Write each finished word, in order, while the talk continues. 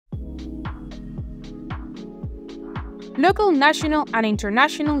Local, national, and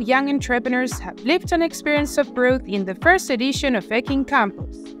international young entrepreneurs have lived an experience of growth in the first edition of EKINN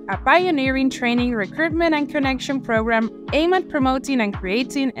Campus, a pioneering training, recruitment, and connection program aimed at promoting and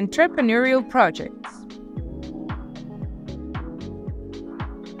creating entrepreneurial projects.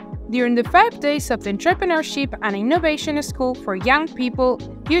 During the 5 days of the Entrepreneurship and Innovation School for Young People,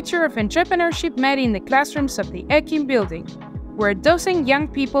 the future of entrepreneurship met in the classrooms of the EKINN building, where a dozen young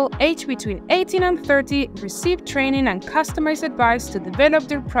people aged between 18 and 30 received training and customized advice to develop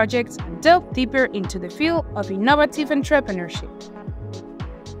their projects and delve deeper into the field of innovative entrepreneurship.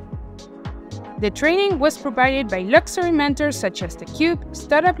 The training was provided by luxury mentors such as The Cube,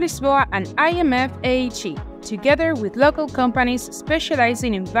 Startup Lisboa, and IMF AHE, together with local companies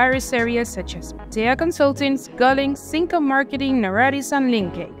specializing in various areas such as Batea Consultants, Golling, Cinco Marketing, Noratis, and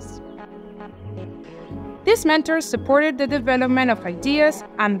Linkcase. These mentors supported the development of ideas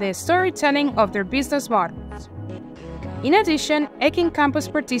and the storytelling of their business models. In addition, EKINN Campus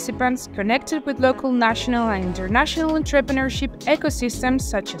participants connected with local, national, and international entrepreneurship ecosystems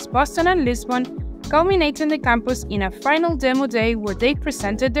such as Boston and Lisbon, culminating the campus in a final demo day where they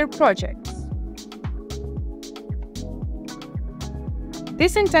presented their projects.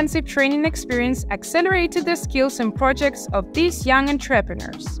 This intensive training experience accelerated the skills and projects of these young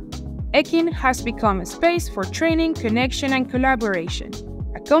entrepreneurs. EKINN has become a space for training, connection, and collaboration,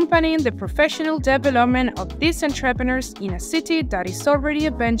 accompanying the professional development of these entrepreneurs in a city that is already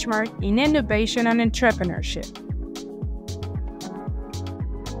a benchmark in innovation and entrepreneurship.